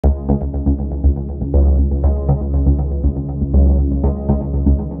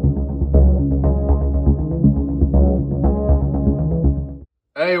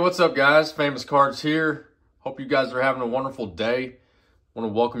Hey, what's up guys? Famous Cards here. Hope you guys are having a wonderful day. Want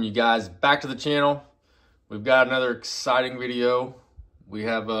to welcome you guys back to the channel. We've got another exciting video. We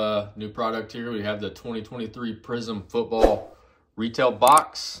have a new product here. We have the 2023 Prizm football retail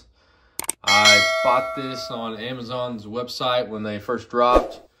box. I bought this on Amazon's website when they first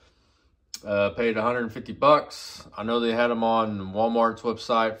dropped. Paid 150 bucks. I know they had them on Walmart's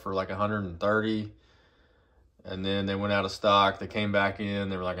website for like 130. And then they went out of stock. They came back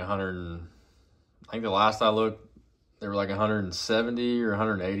in. They were like 100. I think the last I looked, they were like 170 or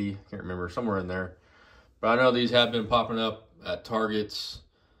 180. Can't remember, somewhere in there. But I know these have been popping up at Targets.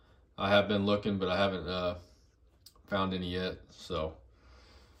 I have been looking, but I haven't found any yet. So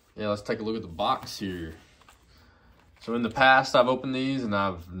yeah, let's take a look at the box here. So in the past, I've opened these and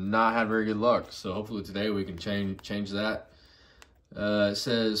I've not had very good luck. So hopefully today we can change that. It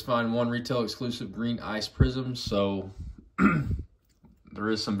says find one retail exclusive green ice Prizm. So there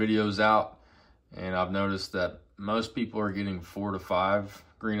is some videos out, and I've noticed that most people are getting 4 to 5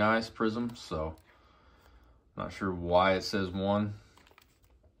 green ice Prizm. So not sure why it says one.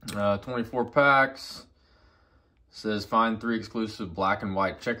 24 packs. It says find 3 exclusive black and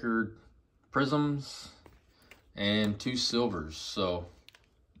white checkered Prizms and 2 silvers. So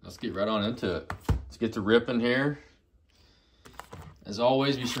let's get right on into it. Let's get to ripping here. As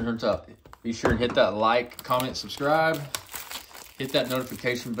always, be sure and hit that like, comment, subscribe. Hit that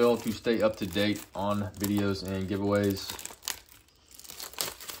notification bell to stay up to date on videos and giveaways.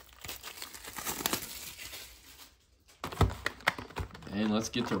 And let's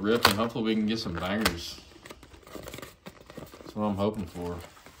get to ripping. Hopefully we can get some bangers. That's what I'm hoping for.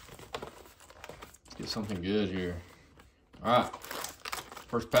 Let's get something good here. All right,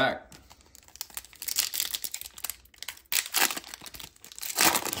 first pack.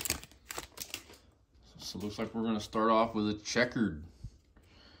 So it looks like we're going to start off with a checkered.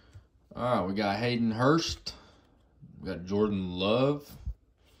 All right, we got Hayden Hurst. We got Jordan Love.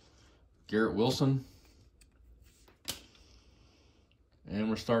 Garrett Wilson. And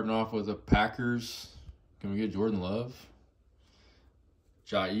we're starting off with the Packers. Can we get Jordan Love?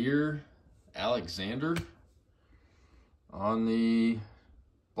 Jair Alexander on the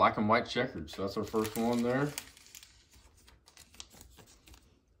black and white checkered. So that's our first one there.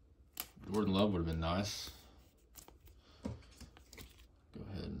 Jordan Love would have been nice. Go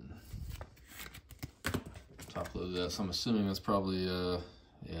ahead and top load that. So I'm assuming that's probably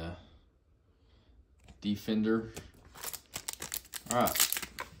yeah, defender. All right,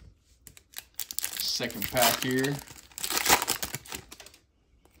 second pack here,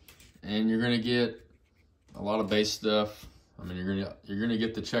 and you're gonna get a lot of base stuff. I mean, you're gonna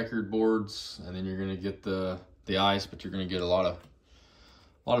get the checkered boards, and then you're gonna get the ice, but you're gonna get a lot of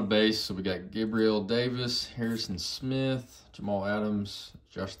base. So we got Gabriel Davis, Harrison Smith, Jamal Adams,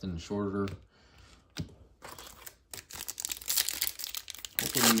 Justin Shorter.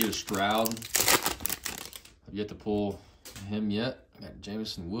 Hopefully we can get a Stroud. I've yet to pull him yet. I got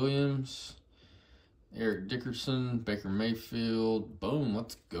Jameson Williams, Eric Dickerson, Baker Mayfield. Boom,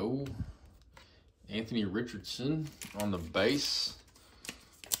 let's go. Anthony Richardson on the base.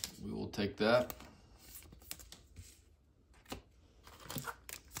 We will take that.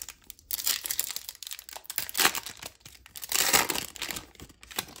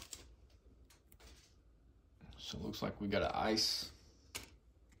 So it looks like we got an ice.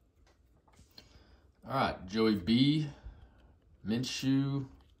 All right, Joey B, Minshew.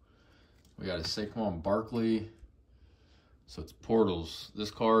 We got a Saquon Barkley. So it's Portals. This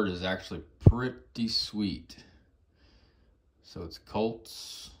card is actually pretty sweet. So it's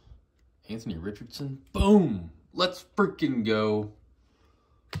Colts, Anthony Richardson. Boom! Let's freaking go.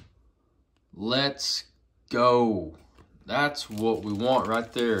 Let's go. That's what we want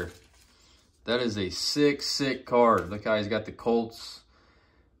right there. That is a sick card. Look how he's got the Colts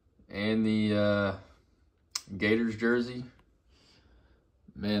and the Gators jersey.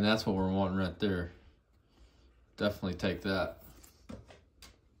 Man, that's what we're wanting right there. Definitely take that.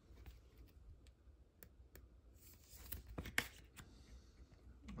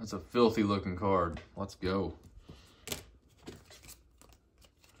 That's a filthy looking card. Let's go.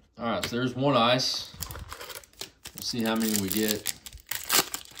 All right, so there's one ice. We'll see how many we get.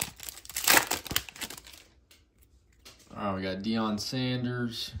 All right, we got Deion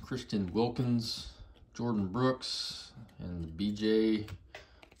Sanders, Christian Wilkins, Jordan Brooks, and BJ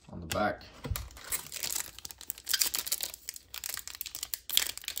on the back.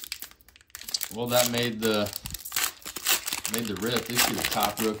 Well, that made the rip. At least get a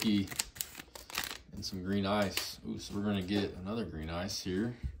top rookie and some green ice. Ooh, so we're gonna get another green ice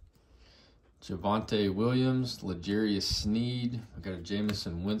here. Javonte Williams, L'Jarius Sneed. We got a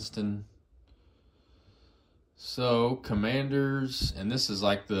Jameson Winston. So, Commanders, and this is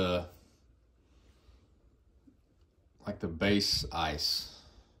like the base ice.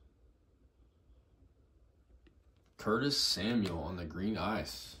 Curtis Samuel on the green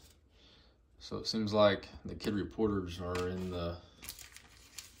ice. So it seems like the kid reporters are in the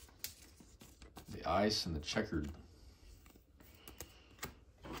ice and the checkered.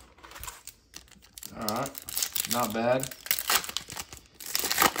 All right, not bad.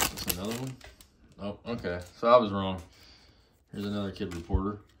 That's another one. Oh, okay. So I was wrong. Here's another kid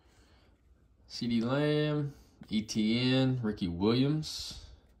reporter. CeeDee Lamb, ETN, Ricky Williams,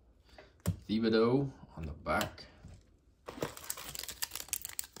 Thibodeau on the back.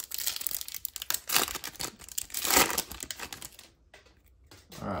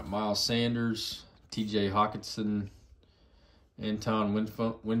 All right, Miles Sanders, TJ Hawkinson, Anton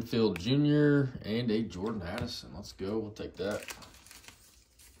Winfield Jr., and a Jordan Addison. Let's go. We'll take that.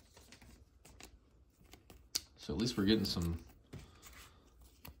 So at least we're getting some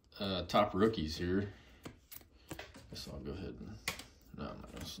top rookies here. Guess I'll go ahead and... No, I'm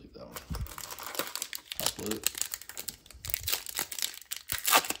not going to leave that one. I'll flip it.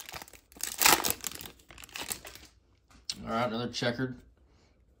 All right, another checkered.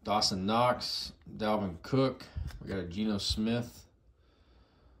 Dawson Knox, Dalvin Cook. We got a Geno Smith.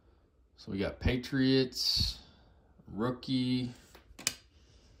 So we got Patriots, rookie.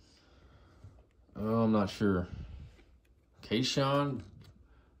 Oh, I'm not sure. Kayshon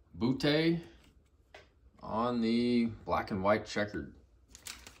Boutte on the black and white checkered.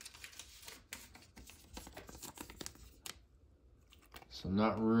 So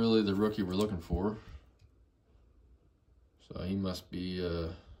not really the rookie we're looking for. So he must be a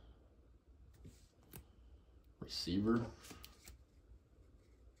receiver.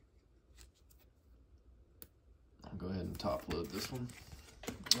 I'll go ahead and top load this one.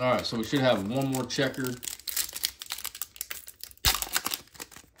 All right, so we should have one more checker.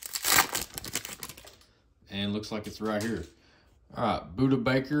 And looks like it's right here. All right, Buda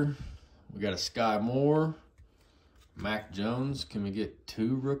Baker. We got a Sky Moore. Mac Jones. Can we get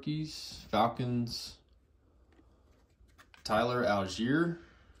two rookies? Falcons. Tyler Algier.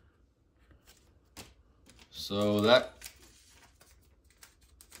 So that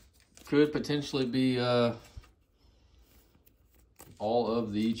could potentially be all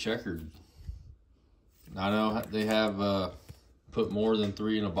of the checkered. I know they have put more than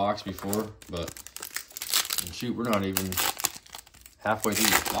 3 in a box before, but shoot, we're not even halfway through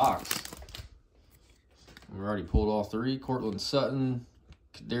this box. We already pulled all 3. Cortland Sutton,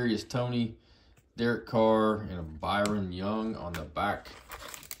 Kadarius Toney, Derek Carr, and a Byron Young on the back.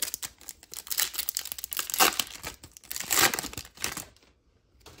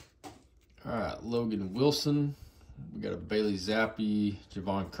 All right, Logan Wilson. We got a Bailey Zappi,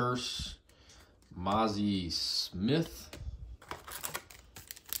 Javon Curse, Mozzie Smith.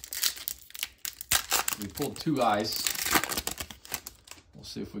 We pulled 2 ice. We'll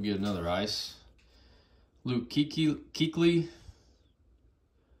see if we get another ice. Luke Kuechly,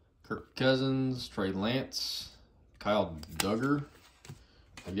 Kirk Cousins, Trey Lance, Kyle Duggar.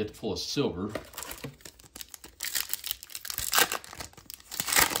 I've yet to pull a silver.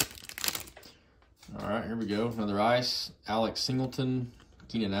 All right, here we go. Another ice. Alex Singleton,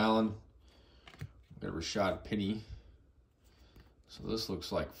 Keenan Allen. We've got Rashad Penny. So this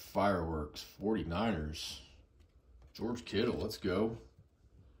looks like fireworks. 49ers. George Kittle, let's go.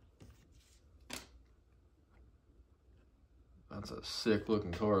 That's a sick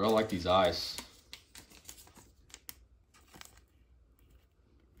looking card. I like these ice.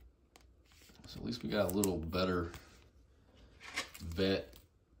 So at least we got a little better vet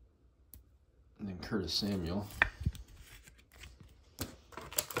than Curtis Samuel.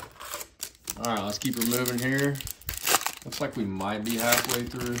 All right, let's keep her moving here. Looks like we might be halfway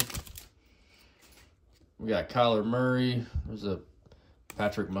through. We got Kyler Murray. There's a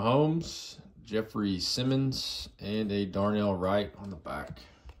Patrick Mahomes, Jeffrey Simmons, and a Darnell Wright on the back.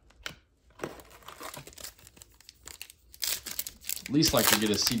 At least like to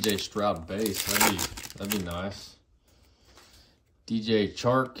get a CJ Stroud base. That'd be nice. DJ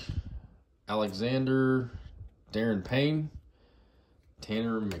Chark, Alexander, Darren Payne,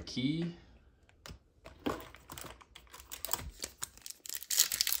 Tanner McKee.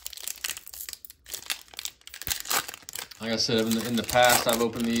 Like I said, in the past, I've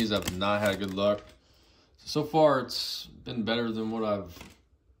opened these. I've not had good luck. So far, it's been better than what I've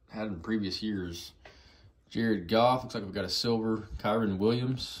had in previous years. Jared Goff. Looks like we've got a silver. Kyron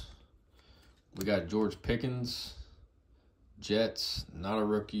Williams. We got George Pickens. Jets. Not a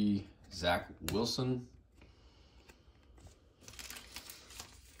rookie. Zach Wilson.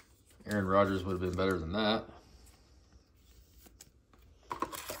 Aaron Rodgers would have been better than that.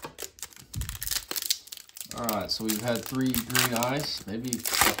 All right, so we've had 3 green ice, maybe a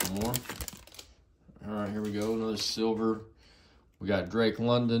couple more. All right, here we go, another silver. We got Drake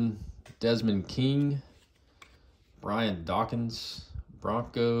London, Desmond King, Brian Dawkins,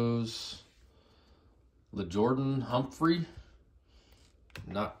 Broncos, LeJordan Humphrey,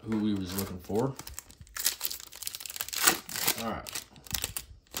 not who we was looking for. All right.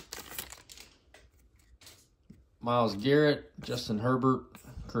 Myles Garrett, Justin Herbert,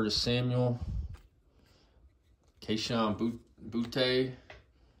 Curtis Samuel, Keyshawn Butte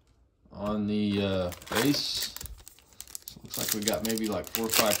on the base. So looks like we got maybe like 4 or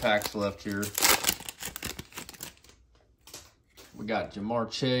 5 packs left here. We got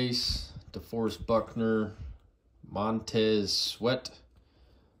Jamar Chase, DeForest Buckner, Montez Sweat,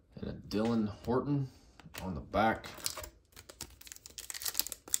 and a Dylan Horton on the back.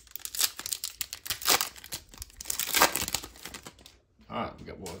 All right, we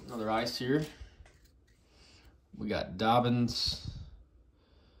got another ice here. We got Dobbins,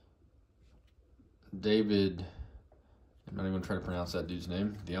 David, I'm not even trying to pronounce that dude's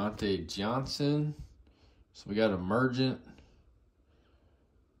name, Deontay Johnson. So we got Emergent,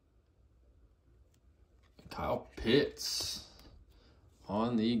 Kyle Pitts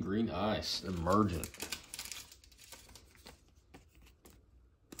on the green ice, Emergent.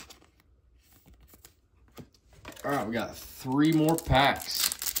 All right, we got 3 more packs.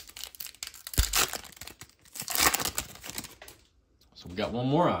 So we got 1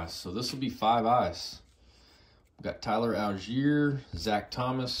 more ice. So this will be 5 ice. We got Tyler Algier, Zach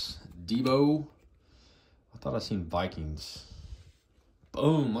Thomas, Debo. I thought I seen Vikings.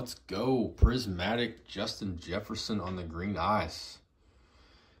 Boom, let's go. Prismatic Justin Jefferson on the green ice.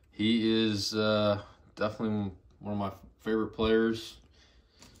 He is definitely one of my favorite players,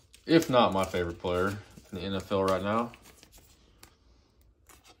 if not my favorite player in the NFL right now.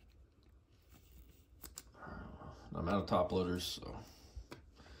 I'm out of top loaders, so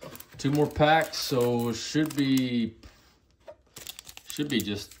 2 more packs. So should be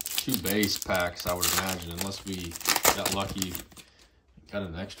just 2 base packs, I would imagine, unless we got lucky, got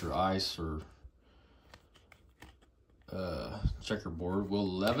an extra ice or checkerboard. Will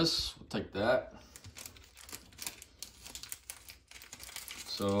Levis, we'll take that.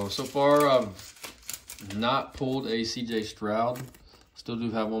 So far I've not pulled a CJ Stroud. Still do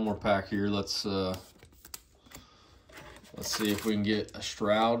have 1 more pack here. Let's see if we can get a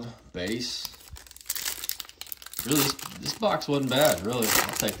Stroud base. Really, this box wasn't bad, really.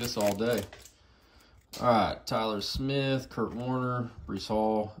 I'll take this all day. All right, Tyler Smith, Kurt Warner, Breece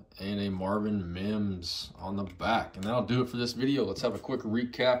Hall, and a Marvin Mims on the back. And that'll do it for this video. Let's have a quick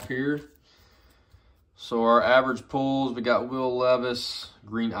recap here. So our average pulls, we got Will Levis,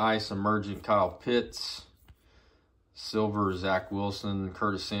 green ice, Emergent, Kyle Pitts, silver, Zach Wilson,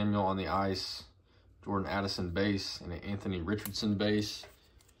 Curtis Samuel on the ice, Jordan Addison base, and an Anthony Richardson base.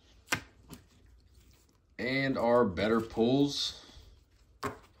 And our better pulls,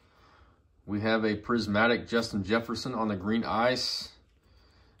 we have a prismatic Justin Jefferson on the green ice,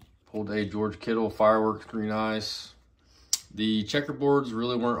 pulled a George Kittle fireworks green ice. The checkerboards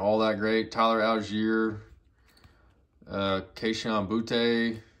really weren't all that great. Tyler Algier, Keyshawn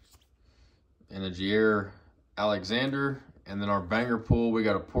Butte, and a Jair Alexander. And then our banger pool, we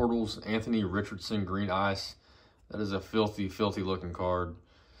got a Portals Anthony Richardson green ice. That is a filthy, filthy looking card.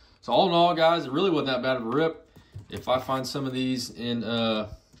 So all in all, guys, it really wasn't that bad of a rip. If I find some of these in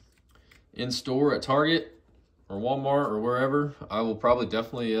store at Target or Walmart or wherever, I will probably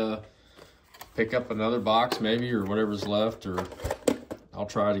definitely pick up another box maybe, or whatever's left, or I'll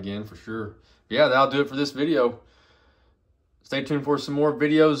try it again for sure. Yeah, that'll do it for this video. Stay tuned for some more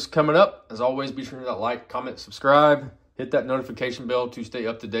videos coming up. As always, be sure to like, comment, subscribe. Hit that notification bell to stay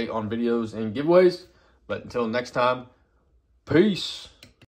up to date on videos and giveaways. But until next time, peace.